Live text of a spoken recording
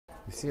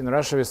You see, in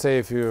Russia we say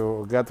if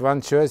you got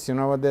one choice, you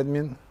know what that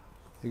means?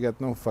 You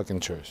got no fucking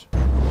choice.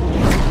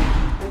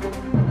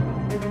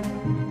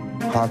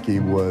 Hockey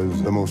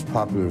was the most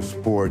popular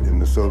sport in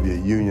the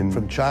Soviet Union.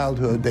 From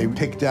childhood, they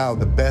picked out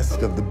the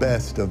best of the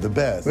best of the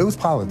best. It was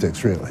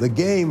politics, really. The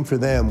game for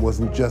them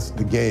wasn't just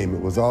the game,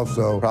 it was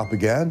also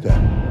propaganda.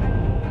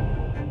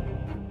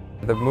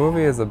 The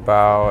movie is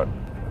about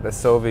the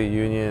Soviet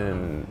Union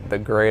and the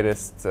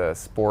greatest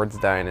sports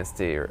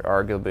dynasty,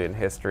 arguably in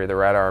history, the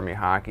Red Army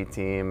hockey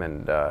team,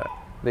 and the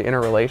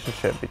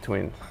interrelationship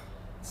between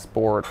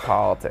sport,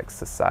 politics,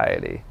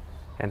 society,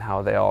 and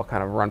how they all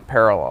kind of run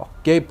parallel.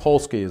 Gabe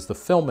Polsky is the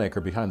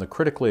filmmaker behind the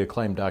critically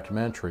acclaimed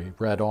documentary,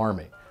 Red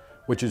Army,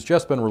 which has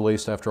just been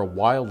released after a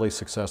wildly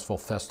successful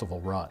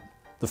festival run.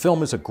 The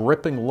film is a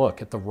gripping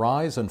look at the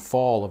rise and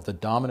fall of the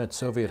dominant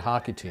Soviet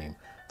hockey team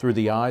through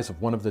the eyes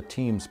of one of the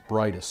team's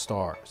brightest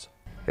stars.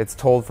 It's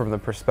told from the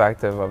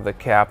perspective of the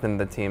captain of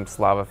the team,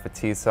 Slava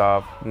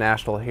Fetisov,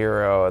 national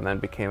hero, and then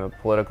became a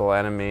political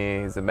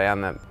enemy. He's a man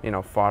that,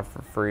 fought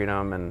for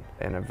freedom and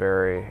in a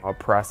very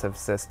oppressive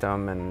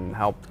system and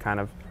helped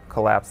kind of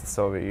collapse the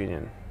Soviet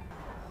Union.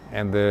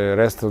 And the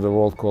rest of the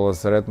world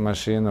calls us Red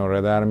Machine or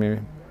Red Army.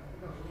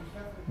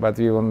 But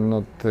we were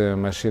not a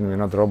machine, we're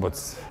not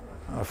robots.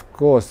 Of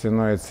course,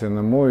 it's in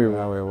the movie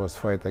how I was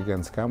fighting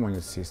against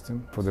communist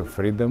system for the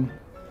freedom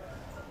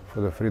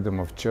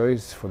of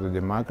choice, for the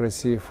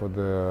democracy, for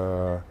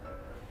the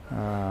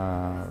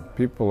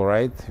people,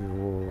 right?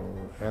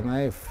 And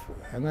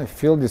I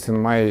feel this in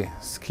my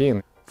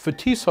skin.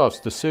 Fetisov's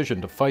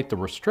decision to fight the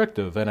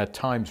restrictive and at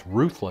times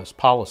ruthless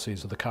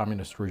policies of the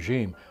communist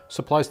regime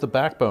supplies the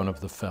backbone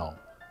of the film,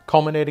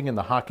 culminating in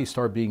the hockey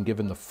star being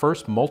given the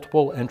first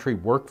multiple entry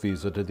work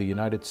visa to the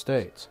United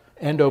States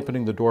and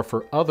opening the door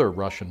for other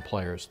Russian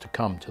players to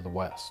come to the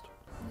West.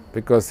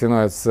 Because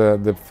it's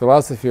the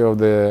philosophy of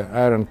the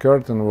Iron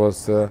Curtain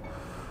was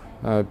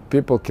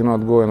people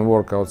cannot go and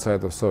work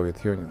outside of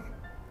Soviet Union.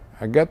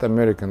 I got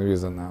American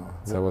visa now.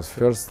 I was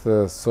first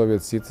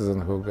Soviet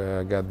citizen who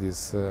got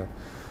this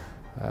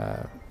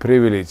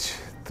privilege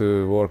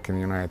to work in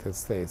the United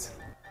States.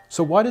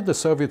 So why did the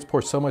Soviets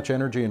pour so much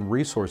energy and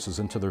resources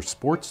into their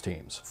sports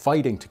teams,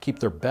 fighting to keep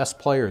their best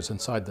players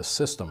inside the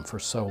system for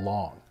so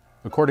long?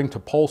 According to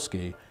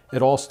Polsky,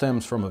 it all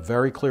stems from a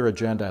very clear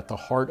agenda at the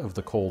heart of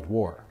the Cold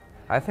War.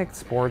 I think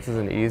sports is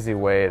an easy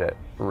way to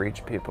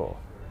reach people.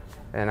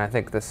 And I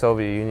think the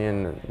Soviet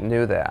Union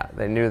knew that.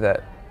 They knew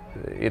that,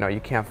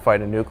 you can't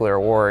fight a nuclear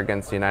war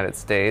against the United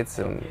States.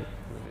 And,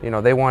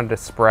 they wanted to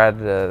spread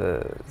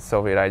the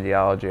Soviet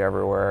ideology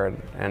everywhere.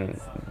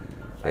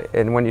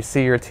 And when you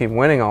see your team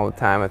winning all the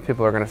time,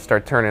 people are going to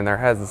start turning their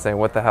heads and saying,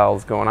 what the hell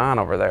is going on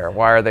over there?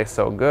 Why are they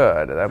so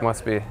good? That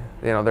must be,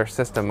 their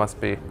system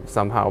must be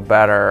somehow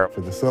better.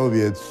 For the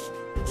Soviets,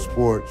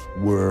 sports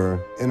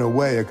were, in a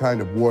way, a kind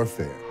of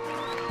warfare.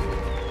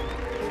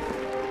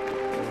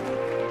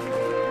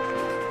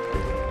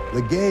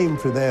 The game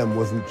for them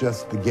wasn't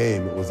just the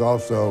game, it was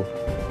also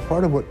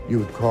part of what you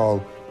would call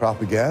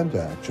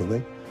propaganda,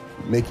 actually,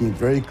 making it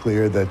very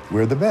clear that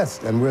we're the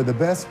best, and we're the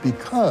best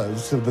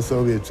because of the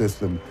Soviet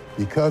system,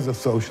 because of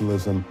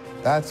socialism.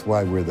 That's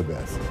why we're the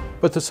best.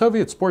 But the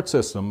Soviet sports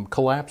system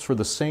collapsed for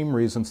the same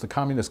reasons the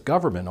communist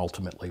government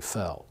ultimately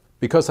fell.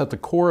 Because at the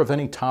core of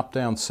any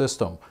top-down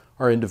system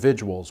are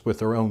individuals with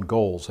their own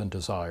goals and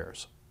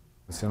desires.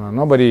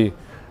 Nobody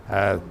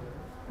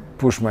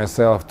push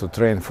myself to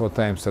train 4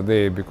 times a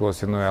day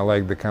because I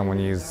like the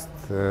communist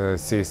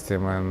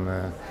system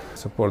and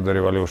support the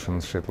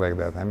revolution, shit like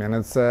that.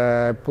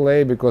 It's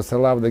play because I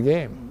love the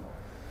game.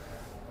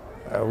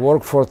 I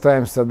work 4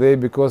 times a day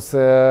because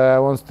I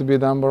want to be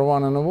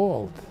 #1 in the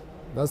world.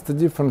 That's the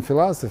different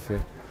philosophy.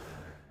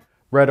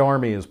 Red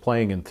Army is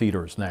playing in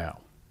theaters now.